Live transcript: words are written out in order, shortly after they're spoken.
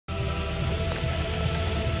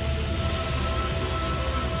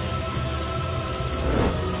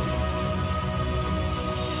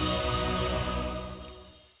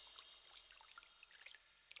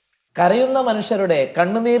കരയുന്ന മനുഷ്യരുടെ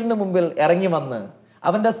കണ്ണുനീരിന് മുമ്പിൽ ഇറങ്ങി വന്ന്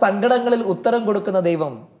അവൻ്റെ സങ്കടങ്ങളിൽ ഉത്തരം കൊടുക്കുന്ന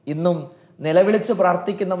ദൈവം ഇന്നും നിലവിളിച്ച്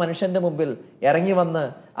പ്രാർത്ഥിക്കുന്ന മനുഷ്യൻ്റെ മുമ്പിൽ ഇറങ്ങി വന്ന്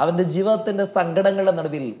അവൻ്റെ ജീവിതത്തിൻ്റെ സങ്കടങ്ങളുടെ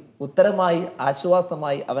നടുവിൽ ഉത്തരമായി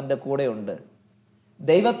ആശ്വാസമായി അവൻ്റെ കൂടെയുണ്ട്.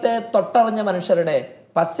 ദൈവത്തെ തൊട്ടറിഞ്ഞ മനുഷ്യരുടെ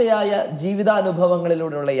പച്ചയായ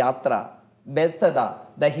ജീവിതാനുഭവങ്ങളിലൂടെയുള്ള യാത്ര, ബെത്സദ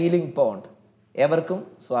ദ ഹീലിംഗ് പോണ്ട്. ഏവർക്കും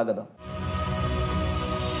സ്വാഗതം.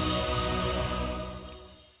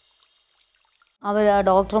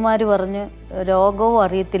 ഡോക്ടർമാർ പറഞ്ഞ് രോഗവും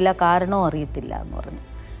അറിയത്തില്ല, കാരണവും അറിയത്തില്ല എന്ന് പറഞ്ഞു.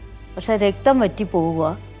 പക്ഷേ രക്തം വറ്റി പോവുക,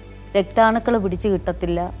 രക്താണുക്കൾ പിടിച്ച്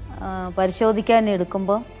കിട്ടത്തില്ല, പരിശോധിക്കാൻ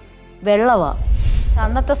എടുക്കുമ്പോൾ വെള്ളമാണ്.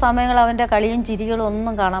 അന്നത്തെ സമയങ്ങൾ അവൻ്റെ കളിയും ചിരികളും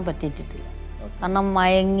ഒന്നും കാണാൻ പറ്റിയിട്ടില്ല. കാരണം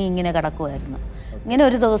മയങ്ങി ഇങ്ങനെ കിടക്കുമായിരുന്നു. ഇങ്ങനെ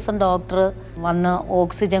ഒരു ദിവസം ഡോക്ടർ വന്ന്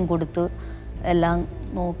ഓക്സിജൻ കൊടുത്ത് എല്ലാം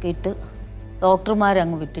നോക്കിയിട്ട്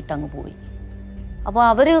ഡോക്ടർമാരങ്ങ് വിട്ടിട്ട് അങ്ങ് പോയി. അപ്പോൾ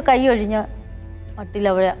അവർ കൈയൊഴിഞ്ഞ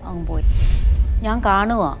മട്ടിലവിടെ അങ്ങ് പോയി. ഞാൻ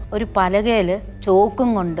കാണുക ഒരു പലകയിൽ ചോക്കും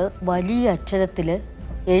കൊണ്ട് വലിയ അക്ഷരത്തിൽ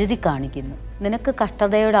എഴുതി കാണിക്കുന്നു, നിനക്ക്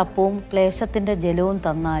കഷ്ടതയുടെ അപ്പവും ക്ലേശത്തിൻ്റെ ജലവും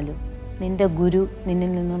തന്നാലും നിൻ്റെ ഗുരു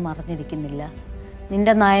നിന്നിൽ നിന്ന് മറഞ്ഞിരിക്കുന്നില്ല.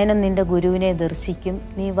 നിൻ്റെ നയനം നിൻ്റെ ഗുരുവിനെ ദർശിക്കും.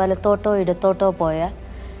 നീ വലത്തോട്ടോ ഇടത്തോട്ടോ പോയാൽ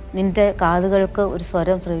നിൻ്റെ കാതുകൾക്ക് ഒരു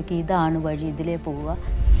സ്വരം ശ്രവിക്കും, ഇതാണ് വഴി, ഇതിലേ പോവുക.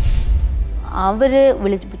 അവർ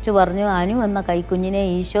വിളിച്ചു പറഞ്ഞു, അനു എന്ന കൈക്കുഞ്ഞിനെ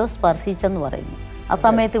ഈശോ സ്പർശിച്ചെന്ന് പറയുന്നു. ആ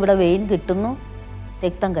സമയത്ത് ഇവിടെ വെയിൻ കിട്ടുന്നു,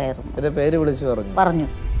 രക്തം കയറുന്നു. എൻ്റെ പേര് വിളിച്ചു പറഞ്ഞു.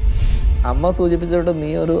 അമ്മ സൂചിപ്പിച്ചിട്ട് നീ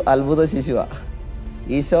ഒരു അത്ഭുത ശിശുവാ.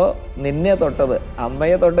 ഈശോ നിന്നെ തൊട്ടത്,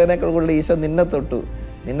 അമ്മയെ തൊട്ടതിനേക്കാൾ കൂടുതൽ ഈശോ നിന്നെ തൊട്ടു,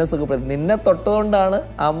 നിന്നെ സുഖപ്പെടുത്തി. നിന്നെ തൊട്ടുകൊണ്ടാണ്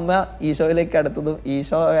അമ്മ ഈശോയിലേക്ക് അടുത്തതും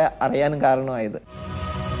ഈശോയെ അറിയാനും കാരണമായത്.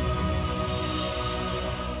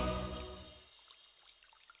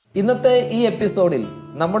 ഇന്നത്തെ ഈ എപ്പിസോഡിൽ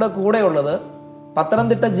നമ്മുടെ കൂടെയുള്ളത്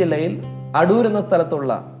പത്തനംതിട്ട ജില്ലയിൽ അടൂർ എന്ന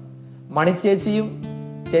സ്ഥലത്തുള്ള മണിച്ചേച്ചിയും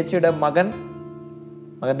ചേച്ചിയുടെ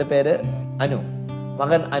മകൻ്റെ പേര്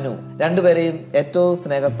മകൻ അനു. രണ്ടുപേരെയും ഏറ്റവും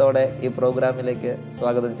സ്നേഹത്തോടെ ഈ പ്രോഗ്രാമിലേക്ക്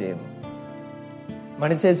സ്വാഗതം ചെയ്യുന്നു.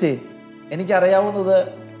 മണിച്ചേച്ചി, എനിക്കറിയാവുന്നത്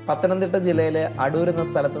പത്തനംതിട്ട ജില്ലയിലെ അടൂർ എന്ന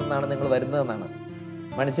സ്ഥലത്തു നിന്നാണ് നിങ്ങൾ വരുന്നതെന്നാണ്.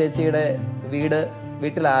 മണിച്ചേച്ചിയുടെ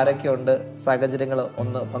വീട്ടിൽ ആരൊക്കെയുണ്ട്, സാഹചര്യങ്ങൾ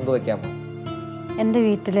ഒന്ന് പങ്കുവെക്കാമോ? എൻ്റെ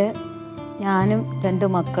വീട്ടിൽ ഞാനും 2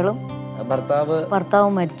 മക്കളും,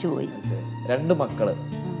 ഭർത്താവും മരിച്ചുപോയി. 2 മക്കള്.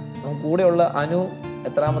 കൂടെയുള്ള അനു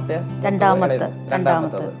എത്രാമത്തെ?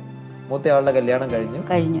 രണ്ടാമത്തത്. മൂത്തയാളുടെ കല്യാണം കഴിഞ്ഞു.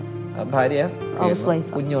 ഭാര്യ,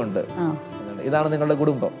 കുഞ്ഞുണ്ട്. ഇതാണ് നിങ്ങളുടെ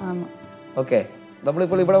കുടുംബം. ഓക്കെ.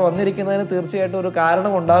 നമ്മളിപ്പോൾ ഇവിടെ വന്നിരിക്കുന്നതിന് തീർച്ചയായിട്ടും ഒരു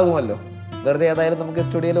കാരണം ഉണ്ടാകുമല്ലോ. വെറുതെ ഏതായാലും നമുക്ക്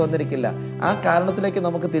സ്റ്റുഡിയോയിൽ വന്നിരിക്കില്ല. ആ കാരണത്തിലേക്ക്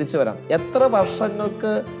നമുക്ക് തിരിച്ചു വരാം. എത്ര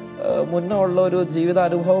വർഷങ്ങൾക്ക് മുന്നേ ഉള്ള ഒരു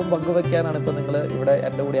ജീവിതാനുഭവം പങ്കുവെക്കാനാണ് ഇപ്പൊ നിങ്ങൾ ഇവിടെ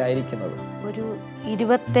എൻ്റെ കൂടെ ആയിരിക്കുന്നത്? ഒരു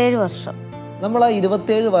 27 വർഷം. നമ്മൾ ആ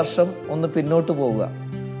 27 വർഷം ഒന്ന് പിന്നോട്ട് പോവുക.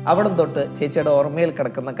 അവിടെ തൊട്ട് ചേച്ചിയുടെ ഓർമ്മയിൽ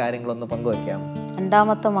കിടക്കുന്ന കാര്യങ്ങളൊന്ന് പങ്കുവെക്കാം.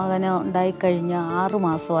 രണ്ടാമത്തെ മകന് ഉണ്ടായിക്കഴിഞ്ഞ 6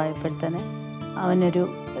 മാസമായപ്പോഴത്തേന് അവനൊരു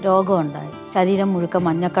രോഗമുണ്ടായി. ശരീരം മുഴുക്ക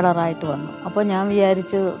മഞ്ഞ കളറായിട്ട് വന്നു. അപ്പോൾ ഞാൻ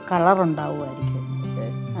വിചാരിച്ചു കളറുണ്ടാവുമായിരിക്കും.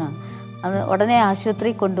 അത് ഉടനെ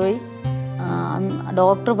ആശുപത്രിയിൽ കൊണ്ടുപോയി.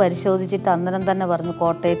 ഡോക്ടർ പരിശോധിച്ചിട്ട് അന്നേരം തന്നെ പറഞ്ഞു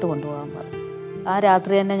കോട്ടയത്ത് കൊണ്ടുപോകാൻ പറഞ്ഞു. ആ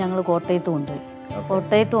രാത്രി തന്നെ ഞങ്ങൾ കോട്ടയത്ത്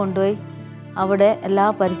കൊണ്ടുപോയി. അവിടെ എല്ലാ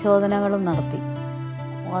പരിശോധനകളും നടത്തി.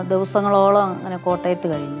 ദിവസങ്ങളോളം അങ്ങനെ കോട്ടയത്ത്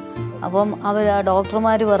കഴിഞ്ഞു. അപ്പം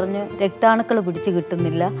ഡോക്ടർമാർ പറഞ്ഞു രക്താണുക്കൾ പിടിച്ച്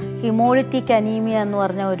കിട്ടുന്നില്ല, ഹിമോളിറ്റിക് അനീമിയ എന്ന്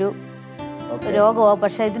പറഞ്ഞ ഒരു രോഗമാണ്.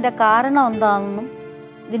 പക്ഷേ ഇതിൻ്റെ കാരണം എന്താണെന്നും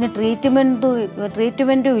ഇതിന്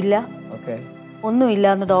ട്രീറ്റ്മെൻറ്റും ഇല്ല, ഒന്നുമില്ല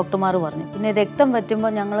എന്ന് ഡോക്ടർമാർ പറഞ്ഞു. പിന്നെ രക്തം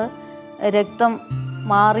പറ്റുമ്പോൾ ഞങ്ങൾ രക്തം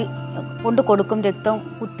മാറി കൊടുക്കും, രക്തം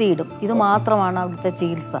കുത്തിയിടും. ഇത് മാത്രമാണ് അവിടുത്തെ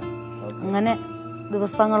ചികിത്സ. അങ്ങനെ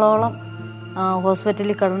ദിവസങ്ങളോളം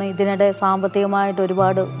ഹോസ്പിറ്റലിൽ കിടന്ന് ഇതിനിടെ സാമ്പത്തികമായിട്ട്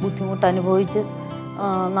ഒരുപാട് ബുദ്ധിമുട്ട് അനുഭവിച്ച്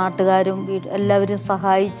നാട്ടുകാരും എല്ലാവരും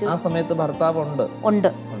സഹായിച്ചു. ആ സമയത്ത് ഭർത്താവ് ഉണ്ട്.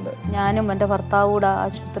 ഞാനും എൻ്റെ ഭർത്താവ് കൂടെ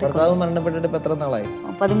ആശുപത്രി. മരണപ്പെട്ടിട്ട് എത്ര നാളായി?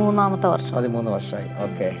 13ാമത്തെ വർഷം. 13 വർഷമായി.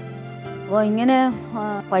 ഓക്കെ. അപ്പോൾ ഇങ്ങനെ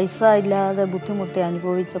പൈസ ഇല്ലാതെ ബുദ്ധിമുട്ടി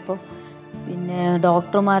അനുഭവിച്ചപ്പോൾ പിന്നെ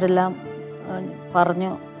ഡോക്ടർമാരെല്ലാം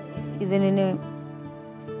പറഞ്ഞു ഇതിന്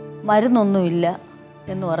മരുന്നൊന്നുമില്ല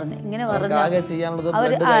എന്ന് പറഞ്ഞു. ഇങ്ങനെ പറഞ്ഞു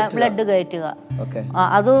അവർ ബ്ലഡ് കയറ്റുക.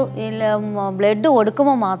 അത് ബ്ലഡ്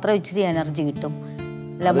കൊടുക്കുമ്പോൾ മാത്രം ഇച്ചിരി എനർജി കിട്ടും.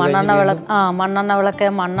 അല്ല മണ്ണെണ്ണ വിളക്ക്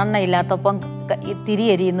മണ്ണെണ്ണ ഇല്ലാത്തപ്പം തിരി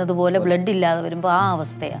എരിയുന്നത് പോലെ ബ്ലഡ് ഇല്ലാതെ വരുമ്പോൾ ആ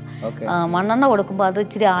അവസ്ഥയാണ്. മണ്ണെണ്ണ കൊടുക്കുമ്പോൾ അത്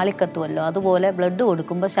ഇച്ചിരി ആളിക്കത്തുമല്ലോ, അതുപോലെ ബ്ലഡ്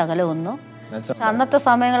കൊടുക്കുമ്പോൾ ശകലം ഒന്നും. പക്ഷെ അന്നത്തെ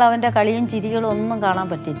സമയങ്ങൾ അവൻ്റെ കളിയും ചിരികളും ഒന്നും കാണാൻ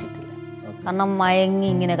പറ്റിയിട്ടില്ല. കാരണം മയങ്ങി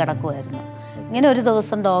ഇങ്ങനെ കിടക്കുമായിരുന്നു. ഇങ്ങനെ ഒരു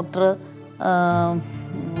ദിവസം ഡോക്ടർ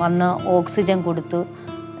വന്ന് ഓക്സിജൻ കൊടുത്ത്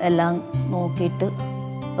എല്ലാം നോക്കിയിട്ട്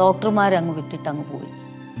ഡോക്ടർമാരങ്ങ് വിട്ടിട്ട് അങ്ങ് പോയി.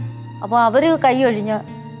 അപ്പോൾ അവർ കൈയൊഴിഞ്ഞ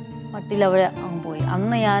മട്ടിലവിടെ അങ്ങ് പോയി.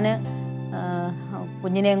 അന്ന് ഞാൻ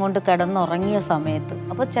കുഞ്ഞിനെയും കൊണ്ട് കിടന്നുറങ്ങിയ സമയത്ത്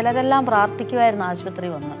അപ്പോൾ ചിലരെല്ലാം പ്രാർത്ഥിക്കുമായിരുന്നു ആശുപത്രി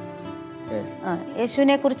വന്ന്.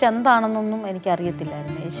 യേശുവിനെ കുറിച്ച് എന്താണെന്നൊന്നും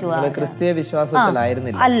എനിക്കറിയത്തില്ലായിരുന്നു. യേശു ക്രിസ്തീയ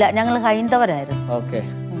വിശ്വാസത്തിലായിരുന്നില്ല. അല്ല, ഞങ്ങൾ ഹൈന്ദവരായിരുന്നു.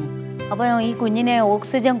 അപ്പോൾ ഈ കുഞ്ഞിനെ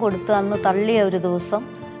ഓക്സിജൻ കൊടുത്ത് അന്ന് തള്ളിയ ഒരു ദിവസം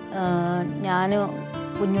ഞാൻ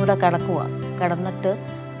കുഞ്ഞൂടെ കിടന്നിട്ട്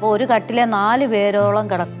അപ്പോൾ ഒരു കട്ടിലെ 4 പേരോളം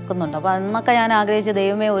കിടക്കുന്നുണ്ട്. അപ്പോൾ അന്നൊക്കെ ഞാൻ ആഗ്രഹിച്ചു,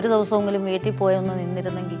 ദൈവമേ ഒരു ദിവസമെങ്കിലും വീട്ടിൽ പോയൊന്ന്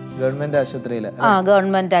നിന്നിരുന്നെങ്കിൽ. ഗവൺമെന്റ് ആശുപത്രിയിൽ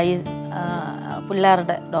ഗവൺമെന്റ്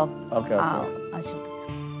പിള്ളേരുടെ ആശുപത്രി.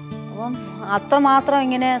 അപ്പം അത്രമാത്രം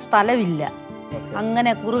ഇങ്ങനെ സ്ഥലമില്ല.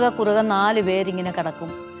 അങ്ങനെ കുറുകെ 4 പേരിങ്ങനെ കിടക്കും.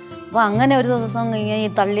 അപ്പോൾ അങ്ങനെ ഒരു ദിവസം ഇങ്ങനെ ഈ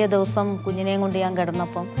തള്ളിയ ദിവസം കുഞ്ഞിനെയും കൊണ്ട് ഞാൻ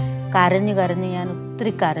കിടന്നപ്പം കരഞ്ഞ് ഞാൻ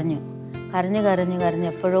ഒത്തിരി കരഞ്ഞു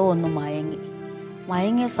എപ്പോഴോ ഒന്ന്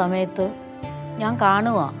മയങ്ങിയ സമയത്ത് ഞാൻ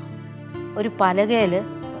കാണുക ഒരു പലകയിൽ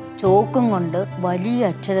ചോക്കും കൊണ്ട് വലിയ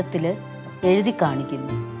അക്ഷരത്തിൽ എഴുതി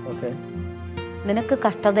കാണിക്കുന്നു, നിനക്ക്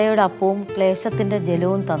കഷ്ടതയുടെ അപ്പവും ക്ലേശത്തിൻ്റെ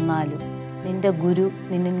ജലവും തന്നാലും നിന്റെ ഗുരു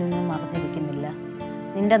നിന്നിൽ നിന്ന് മറന്നിരിക്കുന്നില്ല.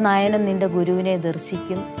 നിന്റെ നയനം നിന്റെ ഗുരുവിനെ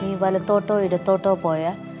ദർശിക്കും. നീ വലത്തോട്ടോ ഇടത്തോട്ടോ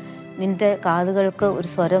പോയാൽ നിന്റെ കാതുകൾക്ക് ഒരു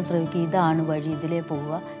സ്വരം ശ്രവിക്കും, ഇതാണ് വഴി, ഇതിലേ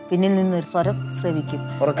പോവുക. പിന്നിൽ നിന്നൊരു സ്വരം ശ്രവിക്കും.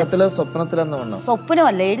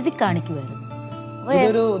 സ്വപ്നമല്ല, എഴുതി കാണിക്കുമായിരുന്നു.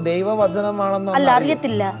 അല്ല,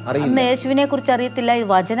 അറിയത്തില്ല. അന്ന് യേശുവിനെ കുറിച്ച് അറിയത്തില്ല, ഇത്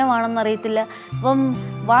വചനമാണെന്ന് അറിയത്തില്ല. അപ്പം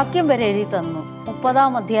വാക്യം വരെ എഴുതി തന്നു.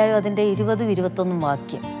 30-ാം അധ്യായം അതിന്റെ 20-21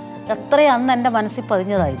 വാക്യം. അത്രയും അന്ന് എൻ്റെ മനസ്സിൽ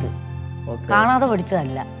പതിഞ്ഞതായത്, കാണാതെ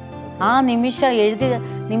പഠിച്ചതല്ല. ആ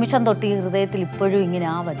നിമിഷം തൊട്ട് ഈ ഹൃദയത്തിൽ ഇപ്പോഴും ഇങ്ങനെ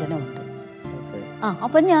ആ വചനമുണ്ട്.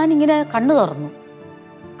 അപ്പം ഞാനിങ്ങനെ കണ്ണു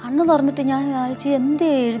തുറന്നിട്ട് ഞാൻ ആലോചിച്ചു, എന്തേ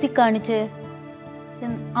എഴുതി കാണിച്ച്.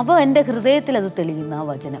 അപ്പോൾ എൻ്റെ ഹൃദയത്തിൽ അത് തെളിയുന്നു ആ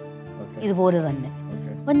വചനം ഇതുപോലെ തന്നെ.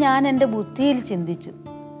 അപ്പം ഞാൻ എൻ്റെ ബുദ്ധിയിൽ ചിന്തിച്ചു.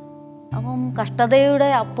 അപ്പം കഷ്ടതയുടെ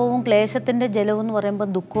അപ്പവും ക്ലേശത്തിൻ്റെ ജലവും എന്ന് പറയുമ്പോൾ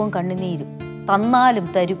ദുഃഖവും കണ്ണുനീരും തന്നാലും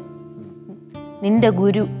തരും നിന്റെ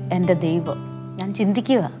ഗുരു എൻ്റെ ദൈവം. ഞാൻ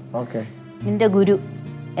ചിന്തിക്കുക, നിന്റെ ഗുരു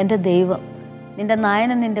എൻ്റെ ദൈവം, നിന്റെ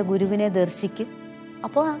നയനം നിന്റെ ഗുരുവിനെ ദർശിക്കും.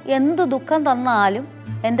 അപ്പോൾ എന്ത് ദുഃഖം തന്നാലും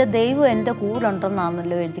എൻ്റെ ദൈവം എൻ്റെ കൂടെ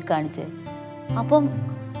ഉണ്ടെന്നാണല്ലോ എഴുതി കാണിച്ചത്. അപ്പം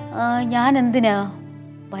ഞാൻ എന്തിനാ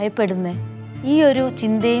ഭയപ്പെടുന്നത്? ഈ ഒരു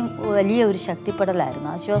ചിന്തയും വലിയ ഒരു ശക്തിപ്പെടലായിരുന്നു,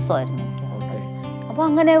 ആശ്വാസമായിരുന്നു എനിക്ക്. അപ്പോൾ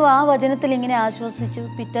അങ്ങനെ ആ വചനത്തിൽ ഇങ്ങനെ ആശ്വസിച്ചു.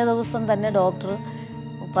 പിറ്റേ ദിവസം തന്നെ ഡോക്ടർ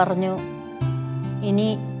പറഞ്ഞു, ഇനി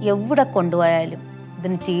എവിടെ കൊണ്ടുപോയാലും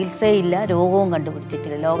ഇതിന് ചികിത്സയില്ല, രോഗവും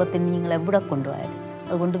കണ്ടുപിടിച്ചിട്ടില്ല, ലോകത്തിന് നിങ്ങൾ എവിടെ കൊണ്ടുപോയാലും,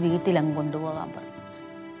 അതുകൊണ്ട് വീട്ടിലങ്ങ് കൊണ്ടുപോകാൻ പറഞ്ഞു.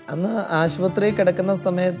 അന്ന് ആശുപത്രിയിൽ കിടക്കുന്ന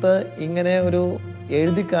സമയത്ത് ഇങ്ങനെ ഒരു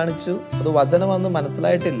എഴുതി കാണിച്ചു, അത് വചനമെന്ന്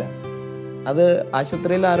മനസ്സിലായിട്ടില്ല. അത്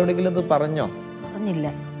ആശുപത്രിയിൽ ആരോടെങ്കിലും ഇത് പറഞ്ഞോ? പറഞ്ഞില്ല,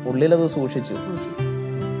 ഉള്ളിലത് സൂക്ഷിച്ചു.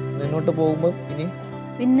 മുന്നോട്ട് പോകുമ്പോൾ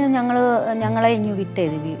പിന്നെ ഞങ്ങളെ ഇനി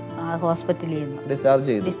വിട്ടേത് ഹോസ്പിറ്റലിൽ നിന്ന്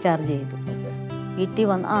ഡിസ്ചാർജ് ചെയ്തു. വീട്ടിൽ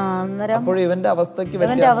വന്ന് അന്നേരം ഇവന്റെ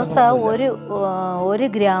അവസ്ഥ ഒരു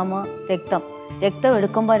ഗ്രാം രക്തം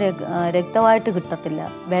എടുക്കുമ്പോൾ രക്തമായിട്ട് കിട്ടത്തില്ല,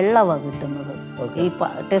 വെള്ളമാണ് കിട്ടുന്നത്. ഈ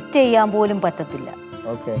ടെസ്റ്റ് ചെയ്യാൻ പോലും പറ്റത്തില്ല.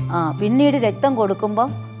 പിന്നീട് രക്തം കൊടുക്കുമ്പം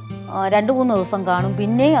 2-3 ദിവസം കാണും,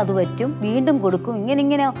 പിന്നെയും അത് പറ്റും, വീണ്ടും കൊടുക്കും.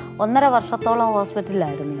 ഇങ്ങനെ 1.5 വർഷത്തോളം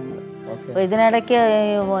ഹോസ്പിറ്റലിലായിരുന്നു ഞങ്ങൾ. അപ്പോൾ ഇതിനിടയ്ക്ക്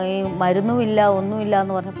ഈ മരുന്നുമില്ല, ഒന്നുമില്ല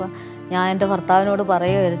എന്ന് പറഞ്ഞപ്പോൾ ഞാൻ എൻ്റെ ഭർത്താവിനോട്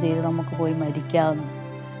പറയുകയോ ചെയ്തു, നമുക്ക് പോയി മരിക്കാമെന്ന്.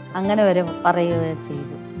 അങ്ങനെ വരെ പറയുകയോ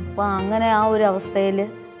ചെയ്തു. അപ്പോൾ അങ്ങനെ ആ ഒരു അവസ്ഥയിൽ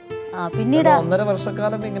പിന്നീട് 1.5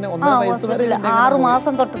 വർഷക്കാലം 6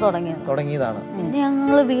 മാസം തൊട്ട് തുടങ്ങിയതാണ്. പിന്നെ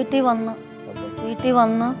ഞങ്ങൾ വീട്ടിൽ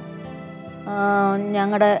വന്ന്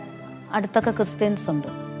ഞങ്ങളുടെ അടുത്തൊക്കെ ക്രിസ്ത്യൻസ് ഉണ്ട്.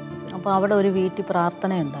 അപ്പോൾ അവിടെ ഒരു വീട്ടിൽ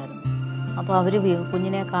പ്രാർത്ഥന ഉണ്ടായിരുന്നു. അപ്പോൾ അവർ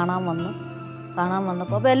കുഞ്ഞിനെ കാണാൻ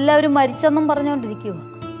വന്നപ്പോൾ അപ്പോൾ എല്ലാവരും മരിച്ചെന്നും പറഞ്ഞുകൊണ്ടിരിക്കുക.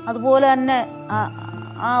 അതുപോലെ തന്നെ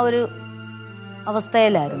ആ ഒരു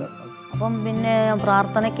അവസ്ഥയിലായിരുന്നു. അപ്പം പിന്നെ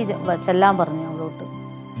പ്രാർത്ഥനയ്ക്ക് ചെല്ലാൻ പറഞ്ഞു അവളോട്ട്.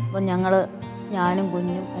 അപ്പം ഞാനും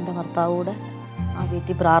കുഞ്ഞും എൻ്റെ ഭർത്താവും കൂടെ ആ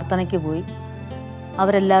വീട്ടിൽ പ്രാർത്ഥനയ്ക്ക് പോയി.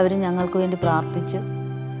 അവരെല്ലാവരും ഞങ്ങൾക്ക് വേണ്ടി പ്രാർത്ഥിച്ചു.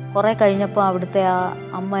 കുറേ കഴിഞ്ഞപ്പോൾ അവിടുത്തെ ആ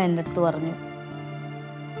അമ്മ എൻ്റെ അടുത്ത് പറഞ്ഞു,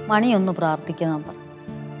 മണിയൊന്ന് പ്രാർത്ഥിക്കാൻ പറഞ്ഞു.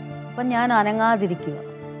 അപ്പം ഞാൻ അനങ്ങാതിരിക്കുക.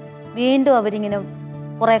 വീണ്ടും അവരിങ്ങനെ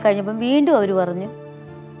കുറേ കഴിഞ്ഞപ്പം വീണ്ടും അവർ പറഞ്ഞു,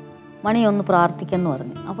 മണിയൊന്ന് പ്രാർത്ഥിക്കുമെന്ന്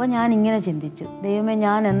പറഞ്ഞു. അപ്പോൾ ഞാൻ ഇങ്ങനെ ചിന്തിച്ചു, ദൈവമേ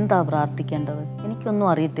ഞാൻ എന്താ പ്രാർത്ഥിക്കേണ്ടത്, എനിക്കൊന്നും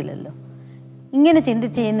അറിയത്തില്ലല്ലോ. ഇങ്ങനെ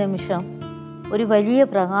ചിന്തിച്ച് ഈ നിമിഷം ഒരു വലിയ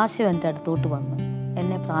പ്രകാശം എൻ്റെ അടുത്തോട്ട് വന്നു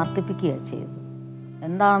എന്നെ പ്രാർത്ഥിപ്പിക്കുകയാണ് ചെയ്തത്.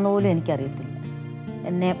 എന്താണെന്ന് പോലും എനിക്കറിയത്തില്ല.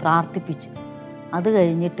 എന്നെ പ്രാർത്ഥിപ്പിച്ചു. അത്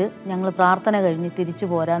കഴിഞ്ഞിട്ട് ഞങ്ങൾ പ്രാർത്ഥന കഴിഞ്ഞ് തിരിച്ചു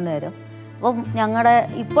പോരാൻ നേരം അപ്പം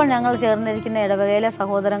ഇപ്പോൾ ഞങ്ങൾ ചേർന്നിരിക്കുന്ന ഇടവകയിലെ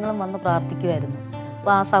സഹോദരങ്ങളും വന്ന് പ്രാർത്ഥിക്കുമായിരുന്നു.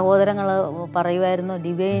 അപ്പോൾ ആ സഹോദരങ്ങൾ പറയുമായിരുന്നു,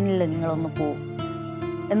 ഡിവൈനിൽ നിങ്ങളൊന്ന് പോവും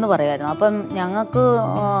എന്ന് പറയുമായിരുന്നു. അപ്പം ഞങ്ങൾക്ക്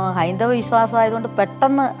ഹൈന്ദവ വിശ്വാസമായതുകൊണ്ട്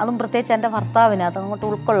പെട്ടെന്ന്, അതും പ്രത്യേകിച്ച് എൻ്റെ ഭർത്താവിന് അതങ്ങോട്ട്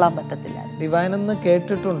ഉൾക്കൊള്ളാൻ പറ്റത്തില്ല. ഡിവൈൻ എന്ന്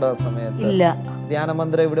കേട്ടിട്ടുണ്ടോ? സമയത്ത് ഇല്ല.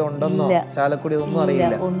 ധ്യാനമന്ദിരം ഇവിടെ ഉണ്ടെന്നോ ചാലക്കുടി ഒന്നും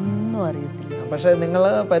അറിയില്ല. ഒന്നും അറിയത്തില്ല. പക്ഷെ നിങ്ങൾ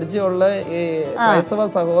പരിചയമുള്ള ഈ ക്രൈസ്തവ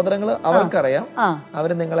സഹോദരങ്ങൾ അവർക്കറിയാം,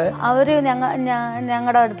 അവര് നിങ്ങളെ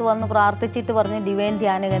ഞങ്ങളുടെ അടുത്ത് വന്ന് പ്രാർത്ഥിച്ചിട്ട് പറഞ്ഞു ഡിവൈൻ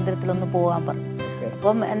ധ്യാന കേന്ദ്രത്തിലൊന്ന് പോകാൻ പറഞ്ഞു.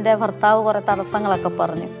 അപ്പം എൻ്റെ ഭർത്താവ് കുറേ തടസ്സങ്ങളൊക്കെ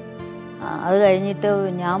പറഞ്ഞു. അത് കഴിഞ്ഞിട്ട്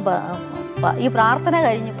ഈ പ്രാർത്ഥന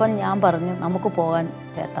കഴിഞ്ഞപ്പം ഞാൻ പറഞ്ഞു നമുക്ക് പോകാൻ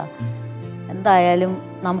ചേട്ടാ, എന്തായാലും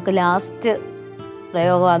നമുക്ക് ലാസ്റ്റ്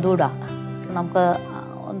പ്രയോഗം അതുകൂടാ, നമുക്ക്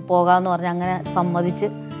പോകാമെന്ന് പറഞ്ഞ് അങ്ങനെ സമ്മതിച്ച്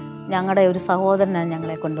ഞങ്ങളുടെ ഒരു സഹോദരനാണ്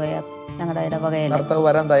ഞങ്ങളെ കൊണ്ടുപോയ ഞങ്ങളുടെ ഇടവകയിൽ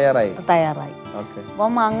തയ്യാറായി.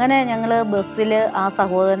 അപ്പം അങ്ങനെ ഞങ്ങൾ ബസ്സിൽ ആ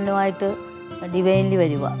സഹോദരനുമായിട്ട് ഡിവൈനിൽ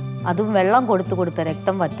വരിക. അതും വെള്ളം കൊടുത്ത്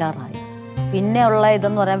രക്തം വറ്റാറായി. പിന്നെ ഉള്ള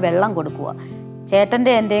ഇതെന്ന് പറയാൻ വെള്ളം കൊടുക്കുക.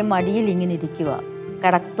 ചേട്ടൻ്റെ എൻ്റെയും മടിയിൽ ഇങ്ങനെ ഇരിക്കുക,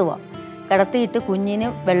 കിടത്തിയിട്ട് കുഞ്ഞിന്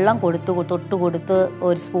വെള്ളം തൊട്ട് കൊടുത്ത്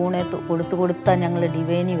ഒരു സ്പൂണെ കൊടുത്താണ് ഞങ്ങൾ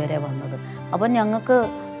ഡിവൈനി വരെ വന്നത്. അപ്പം ഞങ്ങൾക്ക്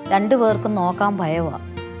രണ്ടുപേർക്കും നോക്കാൻ ഭയമാണ്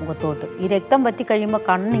മുഖത്തോട്ട്. ഈ രക്തം പറ്റി കഴിയുമ്പോൾ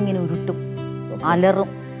കണ്ണിങ്ങനെ ഉരുട്ടും, അലറും.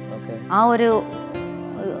 ആ ഒരു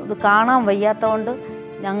ഇത് കാണാൻ വയ്യാത്തതുകൊണ്ട്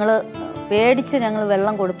ഞങ്ങൾ പേടിച്ച് ഞങ്ങൾ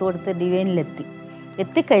വെള്ളം കൊടുത്ത്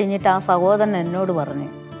എത്തിക്കഴിഞ്ഞിട്ട് ആ സഹോദരൻ എന്നോട് പറഞ്ഞു,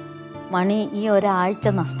 മണി ഈ ഒരാഴ്ച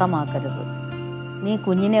നഷ്ടമാക്കരുത്, നീ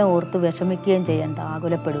കുഞ്ഞിനെ ഓർത്ത് വിഷമിക്കുകയും ചെയ്യണ്ട,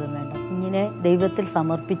 ആകുലപ്പെടുകയും വേണ്ട, കുഞ്ഞിനെ ദൈവത്തിൽ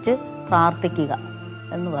സമർപ്പിച്ച് പ്രാർത്ഥിക്കുക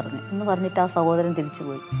എന്ന് പറഞ്ഞിട്ട് ആ സഹോദരൻ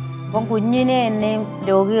തിരിച്ചുപോയി. അപ്പം കുഞ്ഞിനെ എന്നെയും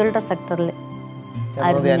രോഗികളുടെ സെക്ടറിൽ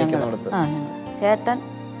ചേട്ടൻ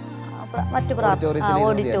മറ്റു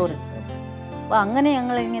ഓഡിറ്റോറിയം. അപ്പം അങ്ങനെ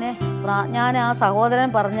ഞങ്ങളിങ്ങനെ ഞാൻ ആ സഹോദരൻ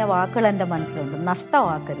പറഞ്ഞ വാക്കുകൾ എൻ്റെ മനസ്സിലുണ്ട്,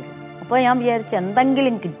 നഷ്ടമാക്കരുത്. അപ്പോൾ ഞാൻ വിചാരിച്ചു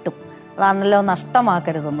എന്തെങ്കിലും കിട്ടും, അതാണല്ലോ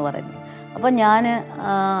നഷ്ടമാക്കരുതെന്ന് പറയുന്നത്. അപ്പം ഞാൻ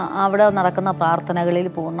അവിടെ നടക്കുന്ന പ്രാർത്ഥനകളിൽ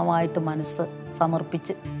പൂർണ്ണമായിട്ട് മനസ്സ്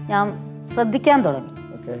സമർപ്പിച്ച് ഞാൻ ശ്രദ്ധിക്കാൻ തുടങ്ങി.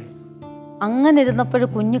 അങ്ങനെ ഇരുന്നപ്പോൾ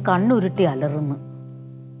കുഞ്ഞ് കണ്ണുരുട്ടി അലറുന്നു,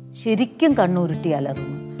 ശരിക്കും കണ്ണുരുട്ടി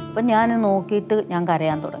അലറുന്നു. അപ്പം ഞാൻ നോക്കിയിട്ട് ഞാൻ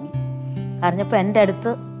കരയാൻ തുടങ്ങി. കരഞ്ഞപ്പോൾ എൻ്റെ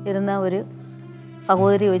അടുത്ത് ഇരുന്ന ഒരു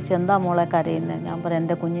സഹോദരി ചോദിച്ചു, എന്താ മോളെ കരയുന്നത്? ഞാൻ പറഞ്ഞു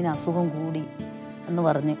എൻ്റെ കുഞ്ഞിന് അസുഖം കൂടി എന്ന്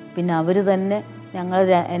പറഞ്ഞ്. പിന്നെ അവർ തന്നെ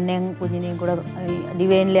എന്നെയും കുഞ്ഞിനെയും കൂടെ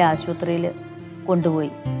ഡിവൈനിലെ ആശുപത്രിയിൽ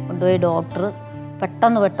കൊണ്ടുപോയി ഡോക്ടർ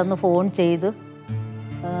പെട്ടെന്ന് ഫോൺ ചെയ്ത്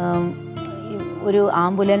ഒരു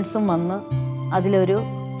ആംബുലൻസും വന്ന് അതിലൊരു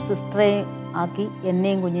സിസ്റ്ററെ ആക്കി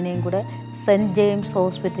എന്നെയും കുഞ്ഞിനെയും കൂടെ സെൻറ്റ് ജെയിംസ്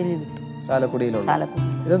ഹോസ്പിറ്റലിൽ വിട്ടു.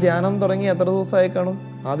 ഇത് ധ്യാനം തുടങ്ങി എത്ര ദിവസമായി കാണും?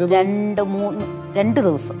 രണ്ട്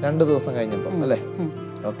ദിവസം കഴിഞ്ഞപ്പം അല്ലേ?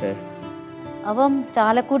 അപ്പം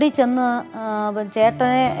ചാലക്കുടി ചെന്ന്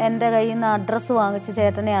ചേട്ടനെ എൻ്റെ കയ്യിൽ നിന്ന് അഡ്രസ്സ് വാങ്ങിച്ച്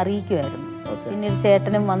ചേട്ടനെ അറിയിക്കുമായിരുന്നു. പിന്നീട്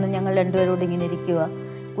ചേട്ടനും വന്ന് ഞങ്ങൾ രണ്ടുപേരോട് ഇങ്ങനെ ഇരിക്കുക,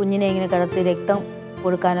 കുഞ്ഞിനെ ഇങ്ങനെ കിടത്തി രക്തം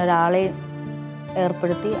കൊടുക്കാൻ ഒരാളെ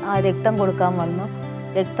ഏർപ്പെടുത്തി. ആ രക്തം കൊടുക്കാൻ വന്നു.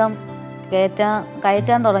 രക്തം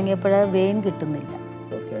കയറ്റാൻ തുടങ്ങിയപ്പോൾ വെയിൻ കിട്ടുന്നില്ല.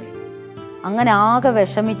 അങ്ങനെ ആകെ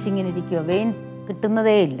വിഷമിച്ചിങ്ങനെ ഇരിക്കുക, വെയിൻ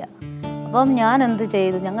കിട്ടുന്നതേ ഇല്ല. അപ്പം ഞാൻ എന്ത്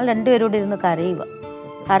ചെയ്തു, ഞങ്ങൾ രണ്ടുപേരോട് ഇരുന്ന്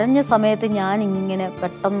കരഞ്ഞ സമയത്ത് ഞാൻ ഇങ്ങനെ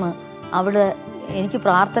പെട്ടെന്ന് അവിടെ എനിക്ക്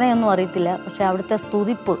പ്രാർത്ഥനയൊന്നും അറിയത്തില്ല, പക്ഷെ അവിടുത്തെ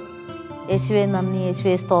സ്തുതിപ്പ്, യേശുവേ നന്ദി,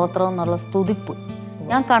 യേശുവേ സ്തോത്രം എന്നുള്ള സ്തുതിപ്പ്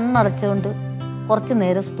ഞാൻ കണ്ണടച്ചുകൊണ്ട് കുറച്ച്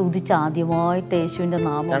നേരം സ്തുതിച്ച് ആദ്യമായിട്ട് യേശുവിൻ്റെ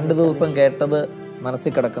നാമം 2 ദിവസം കേട്ടത്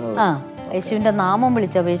മനസ്സിൽ കിടക്കുന്നത്. യേശുവിൻ്റെ നാമം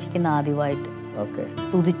വിളിച്ചപേക്ഷിക്കുന്ന ആദ്യമായിട്ട്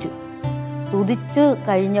സ്തുതിച്ചു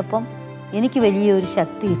കഴിഞ്ഞപ്പം എനിക്ക് വലിയൊരു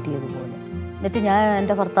ശക്തി കിട്ടിയതുപോലെ. എന്നിട്ട് ഞാൻ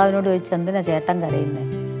എൻ്റെ ഭർത്താവിനോട് ചോദിച്ചു, എന്തിനാ ചേട്ടൻ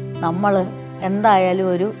കരയുന്നത്? നമ്മൾ എന്തായാലും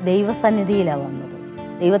ഒരു ദൈവസന്നിധിയിലാണ് വന്നത്,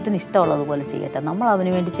 ദൈവത്തിന് ഇഷ്ടമുള്ളതുപോലെ ചെയ്യട്ടെ, നമ്മൾ അവന്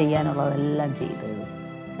വേണ്ടി ചെയ്യാനുള്ളതെല്ലാം ചെയ്തു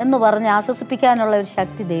എന്ന് പറഞ്ഞ് ആശ്വസിപ്പിക്കാനുള്ള ഒരു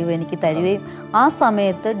ശക്തി ദൈവം എനിക്ക് തരികയും ആ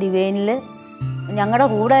സമയത്ത് ഡിവൈനിൽ ഞങ്ങളുടെ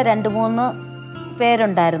കൂടെ 2-3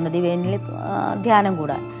 പേരുണ്ടായിരുന്നു ഡിവൈനിൽ ധ്യാനം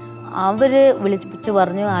കൂടാൻ. അവർ വിളിച്ചു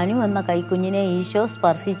പറഞ്ഞു, അനു എന്ന കൈക്കുഞ്ഞിനെ ഈശോ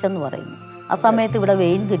സ്പർശിച്ചെന്ന് പറയുന്നു. ആ സമയത്ത് ഇവിടെ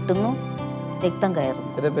വെയിൻ കിട്ടുന്നു, രക്തം കയറുന്നു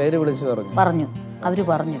പറഞ്ഞു. അവർ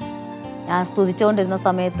പറഞ്ഞു, ഞാൻ സ്തുതിച്ചുകൊണ്ടിരുന്ന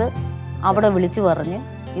സമയത്ത് അവിടെ വിളിച്ചു പറഞ്ഞ്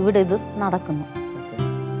ഇവിടെ ഇത് നടക്കുന്നു.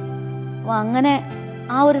 അപ്പോൾ അങ്ങനെ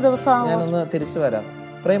ആ ഒരു ദിവസം ഞാനൊന്ന് തിരിച്ചു വരാം.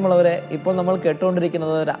 പ്രിയമുള്ളവരെ, ഇപ്പോൾ നമ്മൾ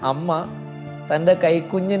കേട്ടുകൊണ്ടിരിക്കുന്നത് ഒരു അമ്മ തൻ്റെ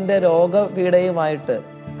കൈക്കുഞ്ഞിൻ്റെ രോഗപീഠയുമായിട്ട്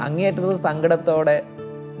അങ്ങേയറ്റത് സങ്കടത്തോടെ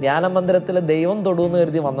ധ്യാനമന്ദിരത്തിൽ ദൈവം തൊടുവെന്ന്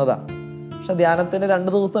കരുതി വന്നതാണ്. പക്ഷെ ധ്യാനത്തിന്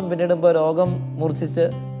 2 ദിവസം പിന്നിടുമ്പോൾ രോഗം മൂർച്ഛിച്ച്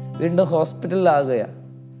വീണ്ടും ഹോസ്പിറ്റലിലാകുകയാണ്.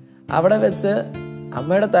 അവിടെ വെച്ച്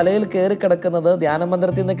അമ്മയുടെ തലയിൽ കയറി കിടക്കുന്നത്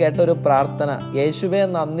ധ്യാനമന്ദിരത്തിൽ നിന്ന് കേട്ട ഒരു പ്രാർത്ഥന, യേശുവേ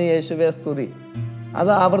നന്ദി, യേശുവേ സ്തുതി.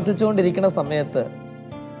 അത് ആവർത്തിച്ചുകൊണ്ടിരിക്കുന്ന സമയത്ത്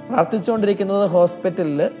പ്രാർത്ഥിച്ചുകൊണ്ടിരിക്കുന്നത്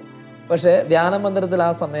ഹോസ്പിറ്റലിൽ, പക്ഷേ ധ്യാനമന്ദിരത്തിൽ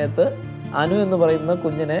ആ സമയത്ത് അനു എന്ന് പറയുന്ന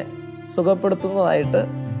കുഞ്ഞിനെ സുഖപ്പെടുത്തുന്നതായിട്ട്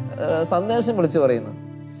സന്ദേശം വിളിച്ചു പറയുന്നു.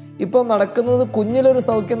 ഇപ്പം നടക്കുന്നത് കുഞ്ഞിലൊരു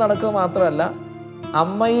സൗഖ്യം നടക്കുക മാത്രമല്ല,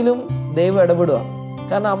 അമ്മയിലും ദൈവം ഇടപെടുക.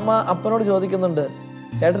 കാരണം അമ്മ അപ്പനോട് ചോദിക്കുന്നുണ്ട്,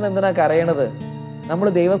 ചേട്ടൻ എന്തിനാ കരയണത്? നമ്മൾ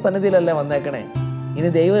ദൈവസന്നിധിയിലല്ലേ വന്നേക്കണേ, ഇനി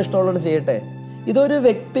ദൈവം ഇഷ്ടമുള്ളത് ചെയ്യട്ടെ. ഇതൊരു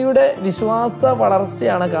വ്യക്തിയുടെ വിശ്വാസ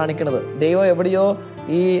വളർച്ചയാണ് കാണിക്കുന്നത്. ദൈവം എവിടെയോ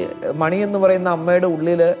ഈ മണി എന്ന് പറയുന്ന അമ്മയുടെ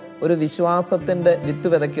ഉള്ളിൽ ഒരു വിശ്വാസത്തിൻ്റെ വിത്ത്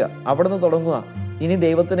വിതയ്ക്കുക, അവിടെ നിന്ന് തുടങ്ങുക. ഇനി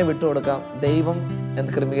ദൈവത്തിന് വിട്ടുകൊടുക്കാം, ദൈവം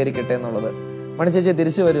എന്ത് ക്രമീകരിക്കട്ടെ എന്നുള്ളത്. മണിച്ചേച്ചി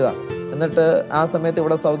തിരിച്ചു വരിക. എന്നിട്ട് ആ സമയത്ത്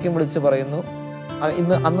ഇവിടെ സൗഖ്യം വിളിച്ച് പറയുന്നു.